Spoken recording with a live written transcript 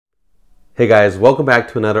Hey guys, welcome back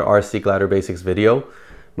to another RC Glider Basics video.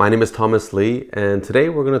 My name is Thomas Lee, and today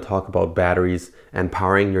we're going to talk about batteries and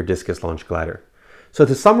powering your discus launch glider. So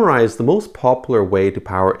to summarize, the most popular way to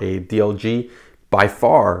power a DLG by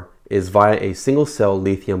far is via a single cell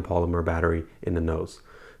lithium polymer battery in the nose.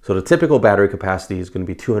 So the typical battery capacity is going to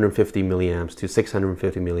be 250 milliamps to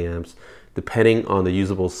 650 milliamps, depending on the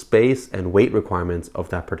usable space and weight requirements of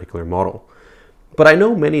that particular model. But I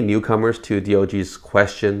know many newcomers to DLGs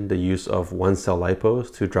question the use of one-cell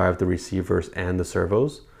LiPos to drive the receivers and the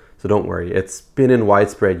servos. So don't worry, it's been in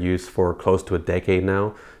widespread use for close to a decade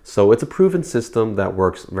now, so it's a proven system that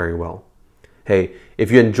works very well. Hey,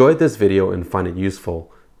 if you enjoyed this video and find it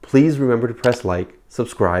useful, please remember to press like,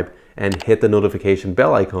 subscribe, and hit the notification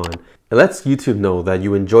bell icon. It lets YouTube know that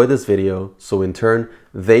you enjoy this video, so in turn,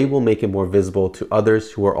 they will make it more visible to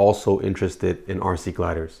others who are also interested in RC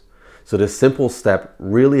gliders. So this simple step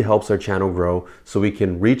really helps our channel grow so we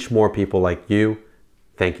can reach more people like you.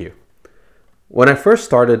 Thank you. When I first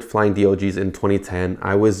started flying DLGs in 2010,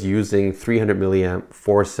 I was using 300 milliamp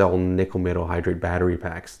 4-cell nickel metal hydrate battery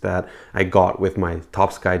packs that I got with my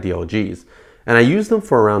FrSky DLGs, and I used them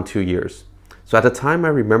for around 2 years. So at the time, I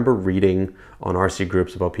remember reading on RC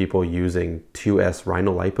groups about people using 2S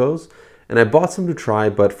Rhino LiPos, and I bought some to try,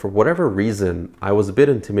 but for whatever reason, I was a bit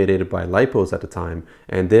intimidated by LiPos at the time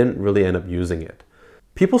and didn't really end up using it.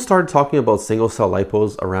 People started talking about single cell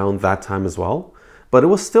LiPos around that time as well, but it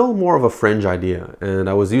was still more of a fringe idea, and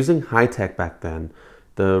I was using high tech back then.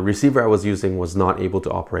 The receiver I was using was not able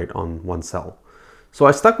to operate on one cell. So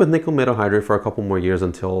I stuck with nickel metal hydrate for a couple more years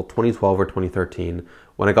until 2012 or 2013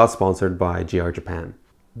 when I got sponsored by GR Japan.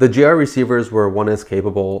 The GR receivers were 1S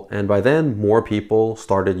capable, and by then more people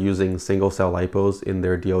started using single cell LiPos in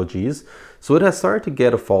their DLGs, so it has started to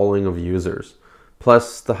get a following of users.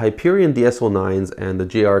 Plus, the Hyperion DS09s and the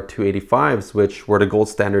GR285s, which were the gold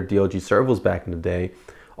standard DLG servos back in the day,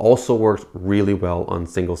 also worked really well on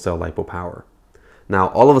single cell LiPo power.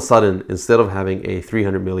 Now, all of a sudden, instead of having a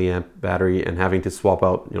 300 milliamp battery and having to swap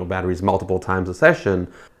out batteries multiple times a session,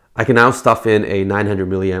 I can now stuff in a 900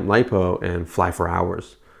 milliamp LiPo and fly for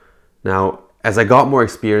hours. Now, as I got more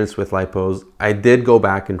experience with LiPos, I did go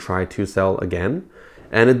back and try 2-cell again,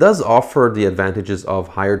 and it does offer the advantages of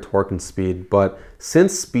higher torque and speed, but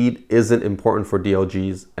since speed isn't important for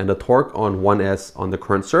DLGs and the torque on 1S on the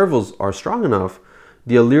current servos are strong enough,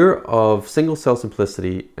 the allure of single cell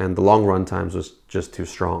simplicity and the long run times was just too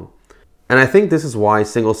strong. And I think this is why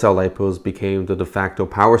single cell LiPos became the de facto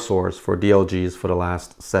power source for DLGs for the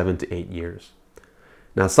last 7 to 8 years.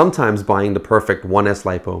 Now, sometimes buying the perfect 1S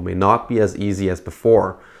LiPo may not be as easy as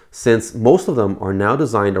before, since most of them are now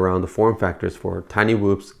designed around the form factors for tiny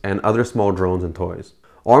whoops and other small drones and toys.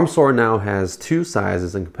 Armsor now has 2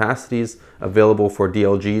 sizes and capacities available for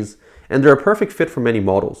DLGs, and they're a perfect fit for many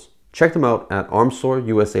models. Check them out at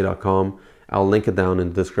armsorusa.com. I'll link it down in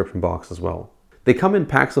the description box as well. They come in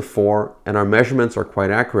packs of 4, and our measurements are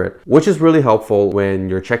quite accurate, which is really helpful when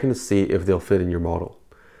you're checking to see if they'll fit in your model.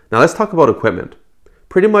 Now let's talk about equipment.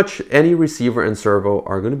 Pretty much any receiver and servo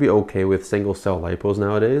are going to be okay with single cell LiPos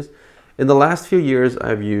nowadays. In the last few years,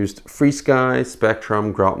 I've used FrSky,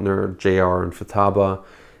 Spektrum, Graupner, JR, and Futaba,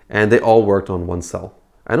 and they all worked on one cell.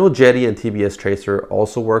 I know Jetty and TBS Tracer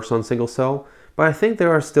also works on single cell, but I think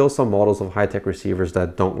there are still some models of high-tech receivers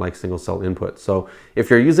that don't like single cell input. So if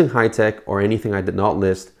you're using high-tech or anything I did not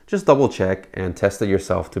list, just double check and test it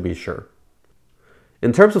yourself to be sure.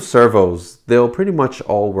 In terms of servos, they'll pretty much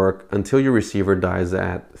all work until your receiver dies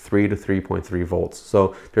at 3 to 3.3 volts,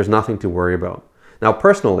 so there's nothing to worry about. Now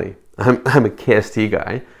personally, I'm a KST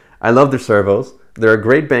guy. I love their servos. They're a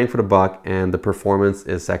great bang for the buck and the performance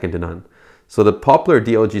is second to none. So the popular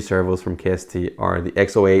DLG servos from KST are the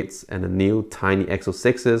X08s and the new tiny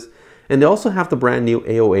X06s, and they also have the brand new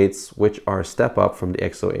A08s, which are a step up from the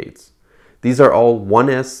X08s. These are all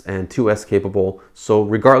 1S and 2S capable, so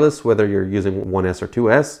regardless whether you're using 1S or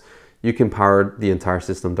 2S, you can power the entire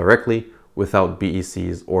system directly without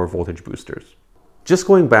BECs or voltage boosters. Just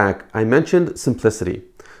going back, I mentioned simplicity.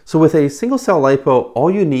 So with a single cell LiPo, all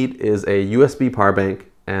you need is a USB power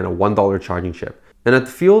bank and a $1 charging chip. And at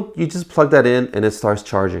the field, you just plug that in and it starts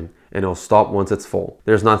charging, and it'll stop once it's full.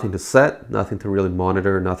 There's nothing to set, nothing to really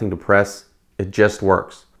monitor, nothing to press. It just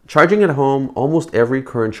works. Charging at home, almost every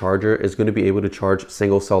current charger is going to be able to charge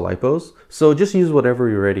single cell LiPos, so just use whatever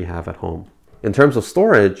you already have at home. In terms of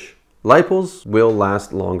storage, LiPos will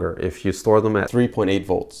last longer if you store them at 3.8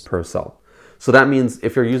 volts per cell. So that means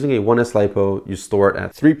if you're using a 1S LiPo, you store it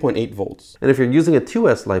at 3.8 volts. And if you're using a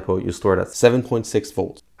 2S LiPo, you store it at 7.6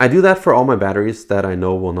 volts. I do that for all my batteries that I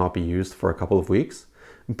know will not be used for a couple of weeks.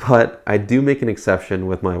 But I do make an exception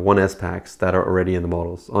with my 1S packs that are already in the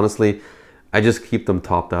models. Honestly, I just keep them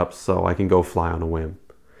topped up so I can go fly on a whim.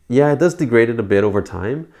 Yeah, it does degrade it a bit over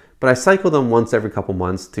time, but I cycle them once every couple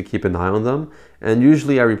months to keep an eye on them, and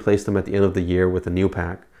usually I replace them at the end of the year with a new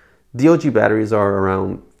pack. DLG batteries are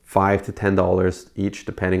around $5 to $10 each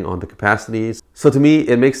depending on the capacities. So to me,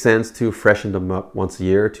 it makes sense to freshen them up once a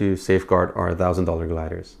year to safeguard our $1,000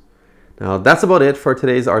 gliders. Now that's about it for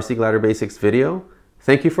today's RC Glider Basics video.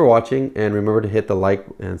 Thank you for watching, and remember to hit the like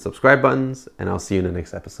and subscribe buttons, and I'll see you in the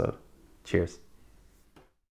next episode. Cheers.